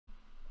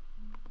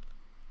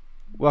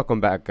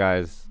Welcome back,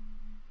 guys.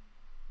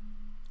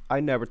 I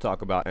never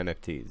talk about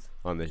NFTs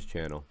on this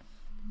channel,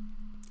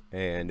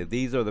 and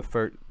these are the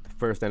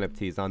first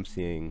NFTs I'm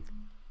seeing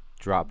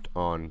dropped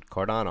on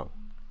Cardano,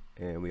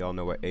 and we all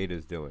know what ADA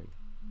is doing.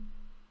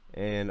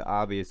 And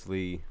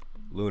obviously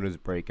Luna's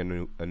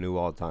breaking a new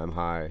all-time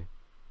high.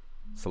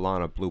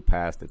 Solana blew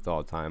past its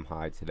all-time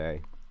high today.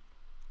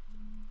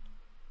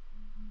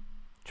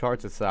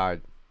 Charts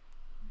aside,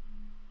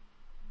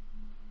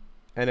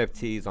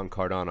 NFTs on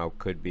Cardano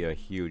could be a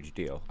huge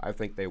deal. I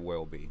think they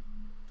will be.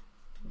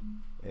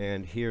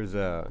 And here's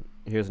an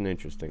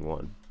interesting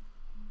one.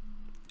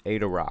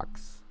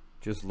 ADARocks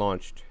just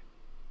launched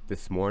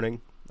this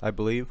morning, I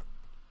believe.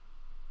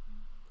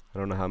 I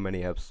don't know how many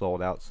have sold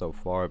out so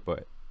far,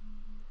 but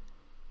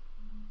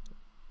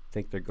I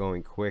think they're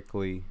going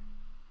quickly.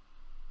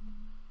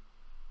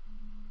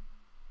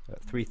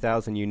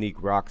 3,000 unique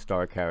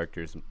Rockstar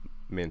characters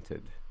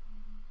minted.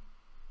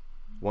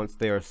 Once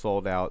they are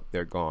sold out,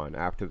 they're gone.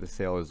 After the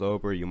sale is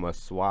over, you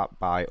must swap,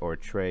 buy, or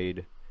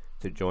trade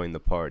to join the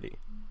party.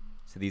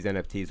 So these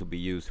NFTs will be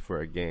used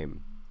for a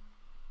game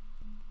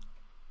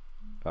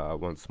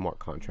once smart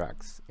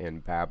contracts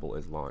and Babel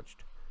is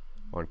launched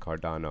on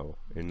Cardano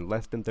in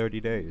less than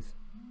 30 days.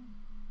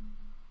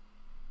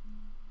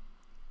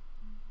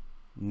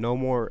 No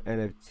more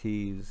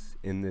NFTs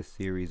in this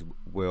series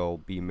will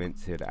be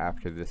minted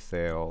after this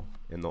sale,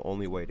 and the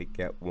only way to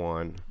get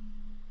one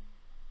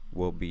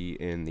will be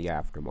in the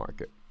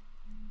aftermarket.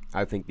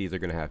 I think these are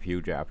going to have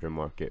huge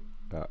aftermarket.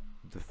 The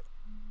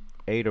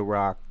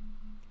ADARock,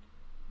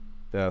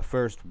 the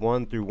first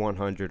 1 through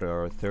 100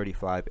 are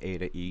 35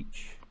 ADA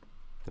each.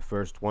 The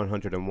first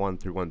 101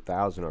 through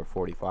 1000 are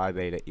 45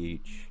 ADA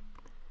each.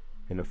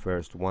 And the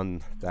first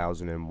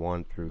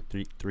 1001 through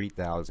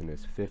 3000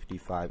 is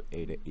 55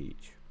 ADA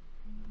each.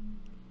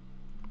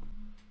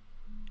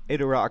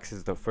 ADARocks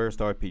is the first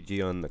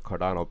RPG on the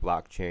Cardano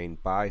blockchain.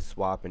 Buy,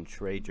 swap, and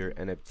trade your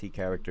NFT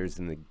characters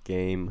in the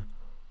game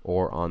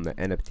or on the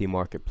NFT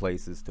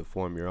Marketplaces to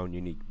form your own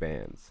unique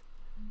bands.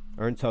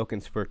 Earn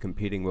tokens for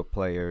competing with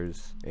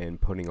players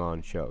and putting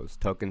on shows.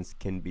 Tokens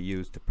can be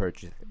used to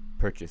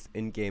purchase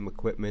in-game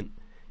equipment,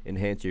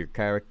 enhance your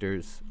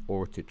characters,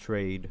 or to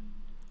trade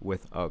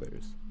with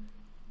others.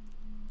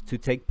 To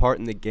take part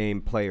in the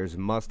game, players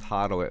must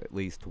hodl at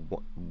least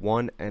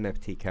one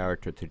NFT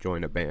character to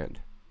join a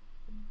band.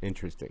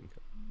 Interesting.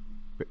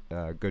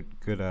 Good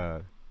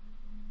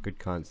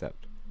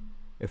concept.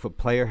 If a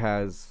player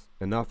has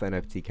enough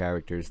NFT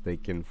characters, they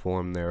can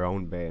form their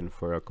own band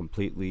for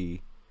complete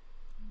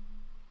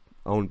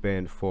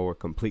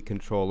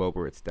control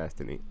over its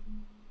destiny.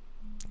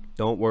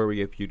 Don't worry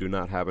if you do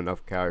not have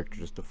enough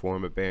characters to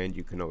form a band.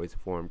 You can always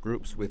form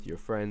groups with your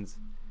friends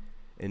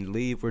and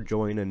leave or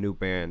join a new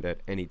band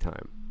at any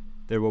time.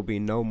 There will be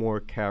no more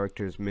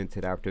characters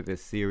minted after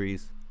this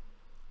series.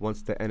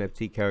 Once the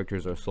NFT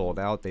characters are sold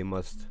out, they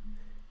must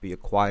be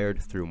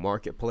acquired through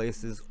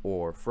marketplaces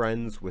or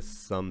friends with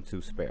some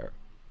to spare.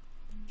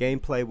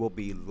 Gameplay will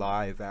be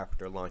live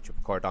after launch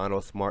of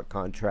Cardano smart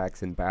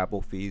contracts and Babel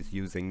fees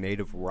using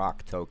native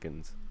rock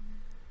tokens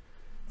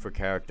for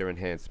character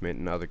enhancement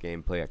and other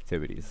gameplay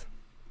activities.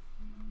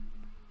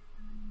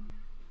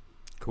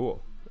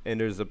 Cool. And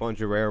there's a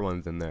bunch of rare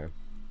ones in there.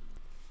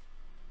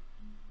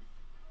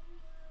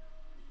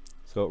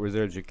 So it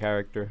reserves your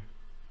character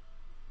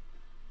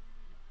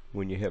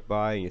when you hit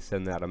buy, and you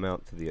send that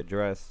amount to the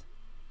address,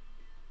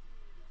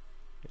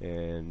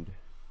 and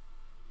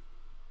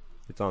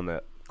it's on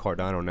the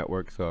Cardano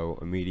network, so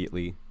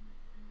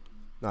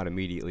not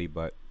immediately,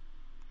 but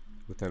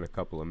within a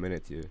couple of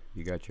minutes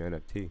you got your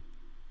NFT,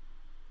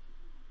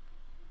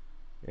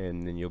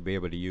 and then you'll be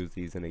able to use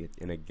these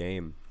in a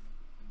game.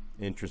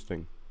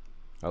 Interesting.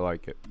 I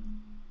like it.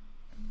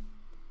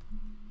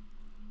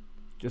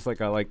 Just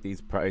like I like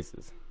these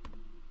prices.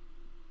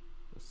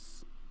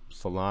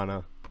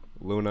 Solana,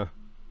 Luna,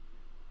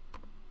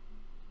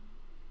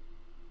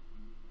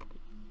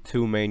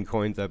 two main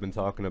coins I've been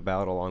talking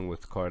about along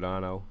with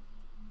Cardano.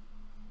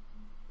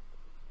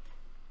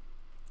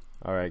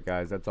 Alright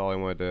guys, that's all I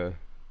wanted to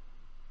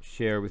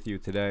share with you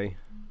today.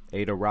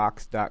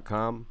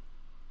 ADARocks.com.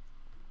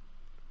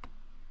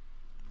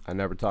 I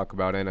never talk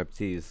about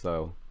NFTs,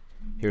 so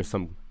here's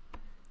some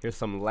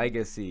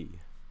legacy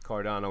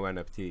Cardano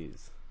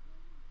NFTs.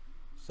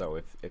 So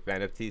if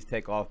NFTs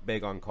take off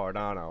big on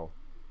Cardano,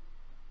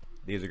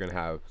 these are going to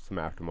have some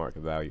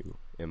aftermarket value,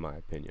 in my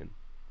opinion.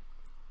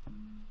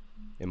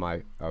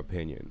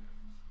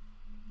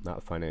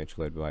 Not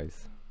financial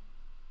advice.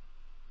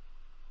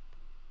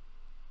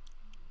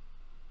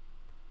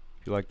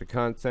 If you like the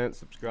content,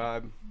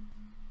 subscribe,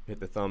 hit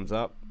the thumbs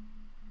up,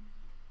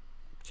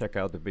 check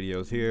out the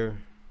videos here,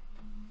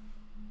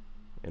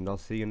 and I'll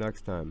see you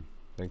next time.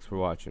 Thanks for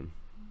watching.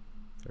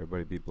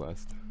 Everybody be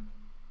blessed.